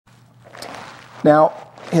Now,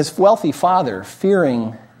 his wealthy father,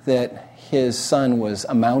 fearing that his son was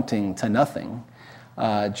amounting to nothing,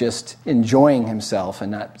 just enjoying himself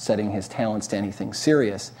and not setting his talents to anything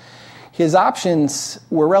serious, his options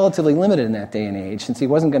were relatively limited in that day and age since he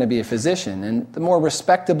wasn't going to be a physician. And the more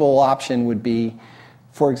respectable option would be,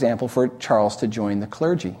 for example, for Charles to join the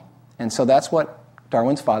clergy. And so that's what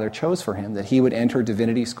Darwin's father chose for him, that he would enter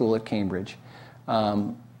divinity school at Cambridge,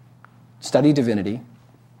 study divinity,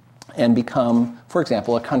 and become, for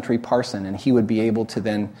example, a country parson. And he would be able to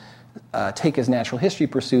then take his natural history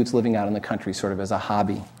pursuits living out in the country sort of as a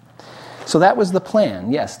hobby. So that was the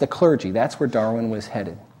plan. Yes, the clergy. That's where Darwin was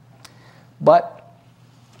headed. But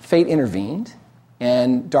fate intervened,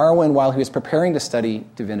 and Darwin, while he was preparing to study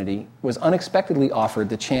divinity, was unexpectedly offered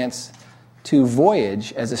the chance to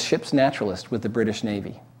voyage as a ship's naturalist with the British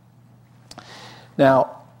Navy.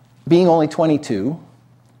 Now, being only 22,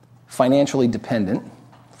 financially dependent,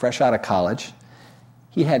 fresh out of college,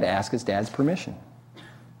 he had to ask his dad's permission,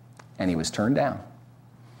 and he was turned down.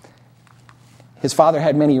 His father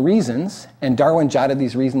had many reasons, and Darwin jotted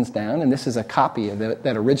these reasons down, and this is a copy of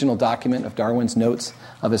that original document of Darwin's notes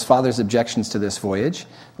of his father's objections to this voyage,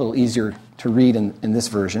 a little easier to read in this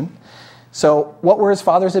version. So what were his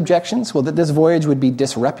father's objections? Well, that this voyage would be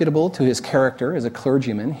disreputable to his character as a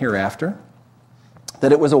clergyman hereafter,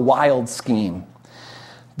 that it was a wild scheme,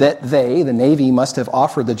 that they, the Navy, must have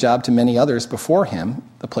offered the job to many others before him,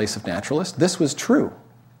 the place of naturalist. This was true.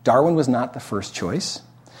 Darwin was not the first choice.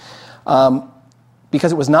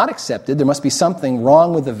 Because it was not accepted, there must be something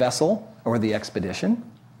wrong with the vessel or the expedition,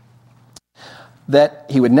 that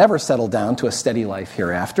he would never settle down to a steady life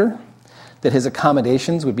hereafter, that his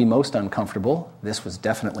accommodations would be most uncomfortable. This was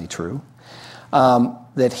definitely true.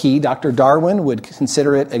 That he, Dr. Darwin, would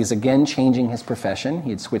consider it as again changing his profession.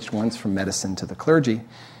 He had switched once from medicine to the clergy.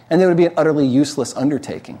 And that it would be an utterly useless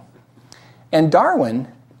undertaking. And Darwin,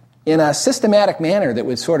 in a systematic manner that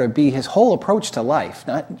would sort of be his whole approach to life,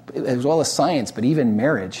 not as well as science, but even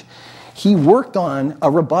marriage, he worked on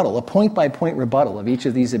a rebuttal, a point-by-point rebuttal of each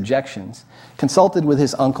of these objections, consulted with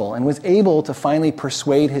his uncle, and was able to finally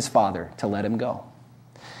persuade his father to let him go.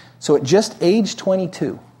 So at just age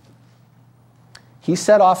 22, he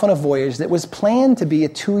set off on a voyage that was planned to be a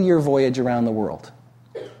 2-year voyage around the world.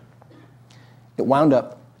 It wound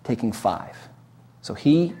up taking 5. So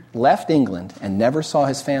he left England and never saw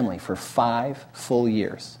his family for 5 full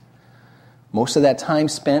years. Most of that time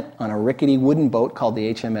spent on a rickety wooden boat called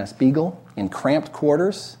the HMS Beagle in cramped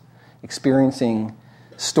quarters, experiencing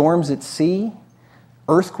storms at sea,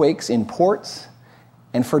 earthquakes in ports,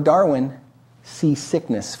 and for Darwin,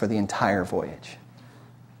 seasickness for the entire voyage.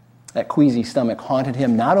 That queasy stomach haunted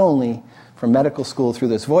him not only from medical school through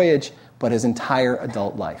this voyage, but his entire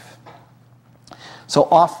adult life. So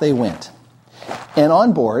off they went. And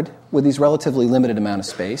on board, with these relatively limited amount of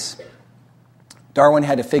space, Darwin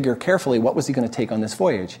had to figure carefully what was he going to take on this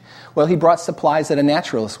voyage. Well, he brought supplies that a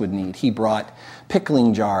naturalist would need. He brought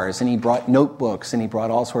pickling jars, and he brought notebooks, and he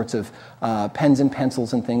brought all sorts of pens and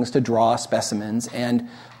pencils and things to draw specimens, and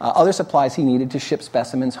other supplies he needed to ship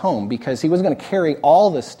specimens home, because he wasn't going to carry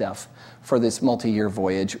all this stuff for this multi-year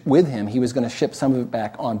voyage with him. He was going to ship some of it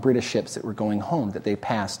back on British ships that were going home, that they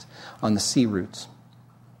passed on the sea routes.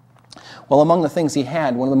 Well, among the things he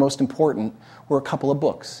had, one of the most important were a couple of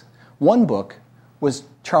books. One book was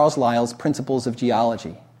Charles Lyell's Principles of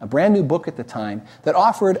Geology, a brand new book at the time that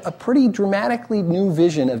offered a pretty dramatically new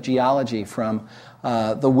vision of geology from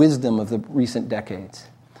the wisdom of the recent decades.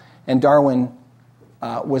 And Darwin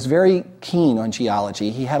was very keen on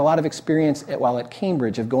geology. He had a lot of experience while at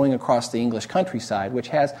Cambridge of going across the English countryside, which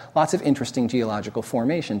has lots of interesting geological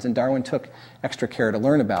formations, and Darwin took extra care to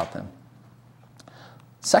learn about them.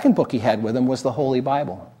 Second book he had with him was the Holy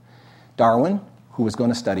Bible. Darwin, who was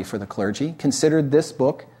going to study for the clergy, considered this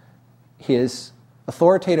book his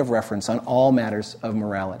authoritative reference on all matters of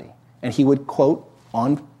morality. And he would quote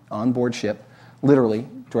on board ship, literally,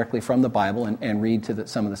 directly from the Bible, and read to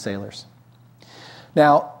some of the sailors.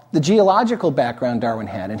 Now, the geological background Darwin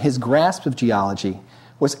had and his grasp of geology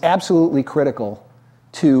was absolutely critical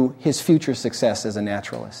to his future success as a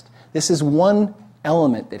naturalist. This is one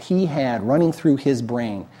element that he had running through his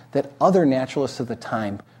brain that other naturalists of the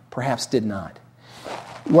time perhaps did not.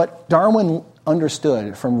 What Darwin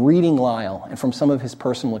understood from reading Lyell and from some of his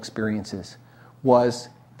personal experiences was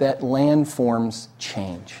that landforms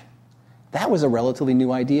change. That was a relatively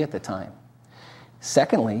new idea at the time.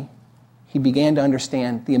 Secondly, he began to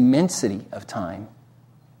understand the immensity of time,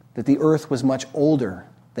 that the Earth was much older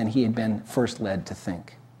than he had been first led to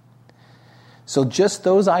think. So just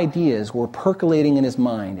those ideas were percolating in his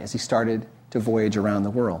mind as he started to voyage around the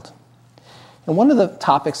world. And one of the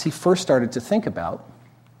topics he first started to think about,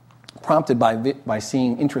 prompted by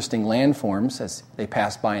seeing interesting landforms as they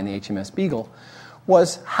passed by in the HMS Beagle,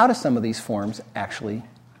 was how do some of these forms actually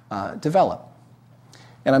develop?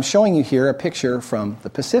 And I'm showing you here a picture from the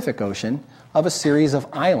Pacific Ocean of a series of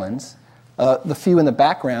islands. The few in the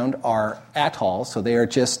background are atolls, so they are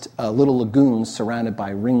just little lagoons surrounded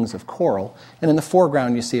by rings of coral. And in the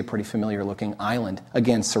foreground, you see a pretty familiar-looking island,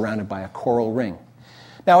 again surrounded by a coral ring.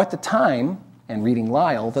 Now, at the time, and reading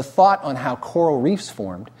Lyell, the thought on how coral reefs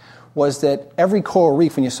formed was that every coral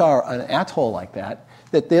reef, when you saw an atoll like that,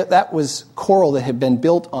 that was coral that had been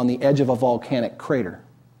built on the edge of a volcanic crater.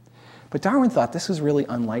 But Darwin thought this was really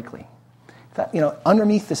unlikely. He thought,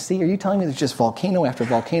 underneath the sea, are you telling me there's just volcano after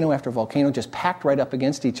volcano after volcano just packed right up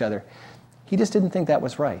against each other? He just didn't think that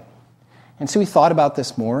was right. And so he thought about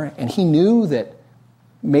this more, and he knew that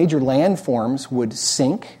major landforms would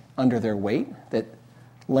sink under their weight, that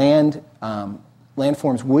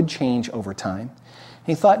landforms would change over time. And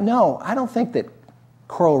he thought, no, I don't think that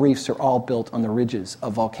coral reefs are all built on the ridges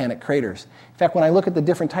of volcanic craters. In fact, when I look at the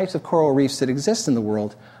different types of coral reefs that exist in the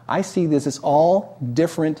world, I see this as all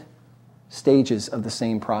different stages of the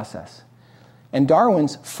same process. And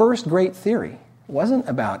Darwin's first great theory wasn't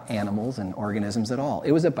about animals and organisms at all.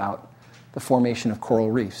 It was about the formation of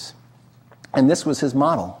coral reefs. And this was his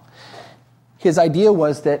model. His idea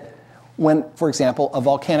was that when, for example, a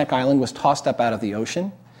volcanic island was tossed up out of the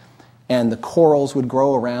ocean, and the corals would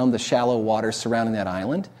grow around the shallow waters surrounding that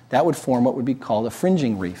island, that would form what would be called a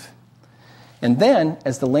fringing reef. And then,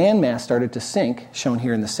 as the landmass started to sink, shown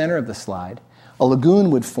here in the center of the slide, a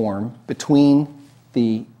lagoon would form between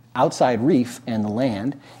the outside reef and the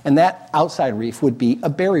land, and that outside reef would be a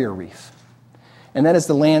barrier reef. And then as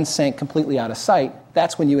the land sank completely out of sight,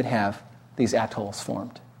 that's when you would have these atolls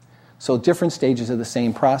formed. So different stages of the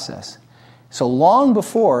same process. So long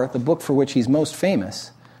before the book for which he's most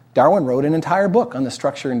famous, Darwin wrote an entire book on the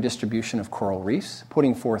structure and distribution of coral reefs,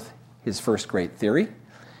 putting forth his first great theory.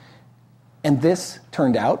 And this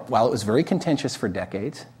turned out, while it was very contentious for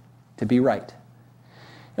decades, to be right.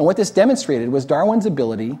 And what this demonstrated was Darwin's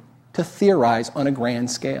ability to theorize on a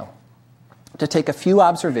grand scale, to take a few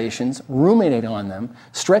observations, ruminate on them,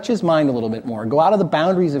 stretch his mind a little bit more, go out of the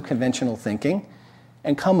boundaries of conventional thinking,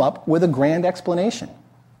 and come up with a grand explanation.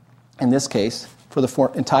 In this case, for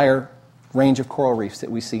the entire range of coral reefs that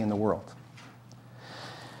we see in the world.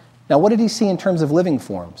 Now, what did he see in terms of living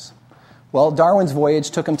forms? Well, Darwin's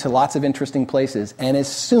voyage took him to lots of interesting places, and as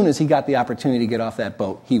soon as he got the opportunity to get off that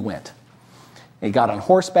boat, he went. He got on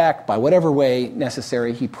horseback. By whatever way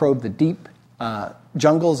necessary, he probed the deep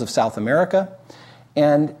jungles of South America,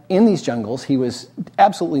 and in these jungles, he was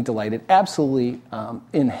absolutely delighted, absolutely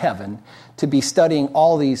in heaven, to be studying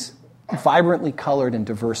all these vibrantly colored and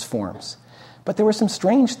diverse forms. But there were some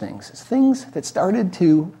strange things that started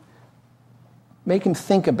to make him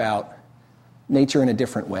think about nature in a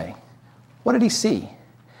different way. What did he see?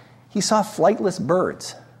 He saw flightless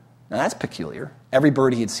birds. Now that's peculiar. Every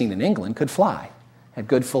bird he had seen in England could fly, had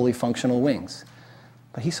good, fully functional wings.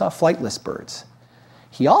 But he saw flightless birds.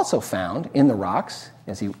 He also found in the rocks,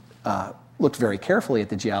 as he looked very carefully at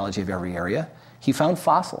the geology of every area, he found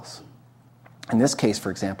fossils. In this case,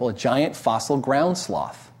 for example, a giant fossil ground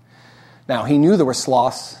sloth. Now, he knew there were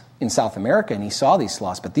sloths in South America, and he saw these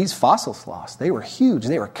sloths, but these fossil sloths, they were huge.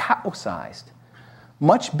 They were cow-sized,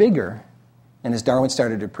 much bigger, and as Darwin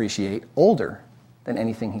started to appreciate, older than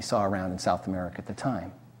anything he saw around in South America at the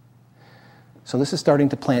time. So this is starting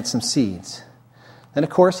to plant some seeds. Then, of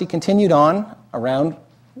course, he continued on around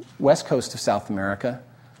west coast of South America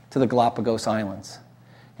to the Galapagos Islands,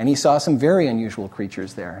 and he saw some very unusual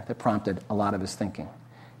creatures there that prompted a lot of his thinking.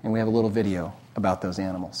 And we have a little video about those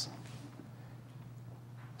animals.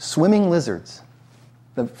 Swimming lizards,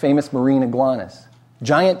 the famous marine iguanas,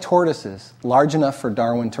 giant tortoises, large enough for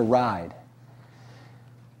Darwin to ride.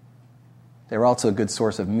 They were also a good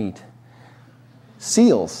source of meat.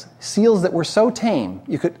 Seals that were so tame,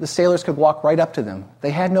 the sailors could walk right up to them. They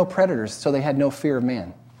had no predators, so they had no fear of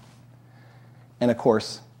man. And of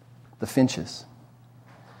course, the finches.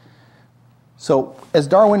 So as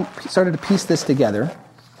Darwin started to piece this together,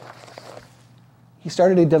 he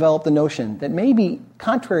started to develop the notion that maybe,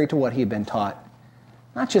 contrary to what he had been taught,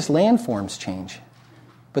 not just landforms change,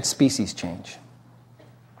 but species change.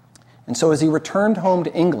 And so as he returned home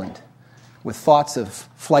to England with thoughts of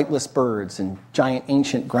flightless birds and giant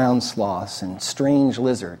ancient ground sloths and strange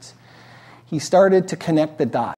lizards, he started to connect the dots.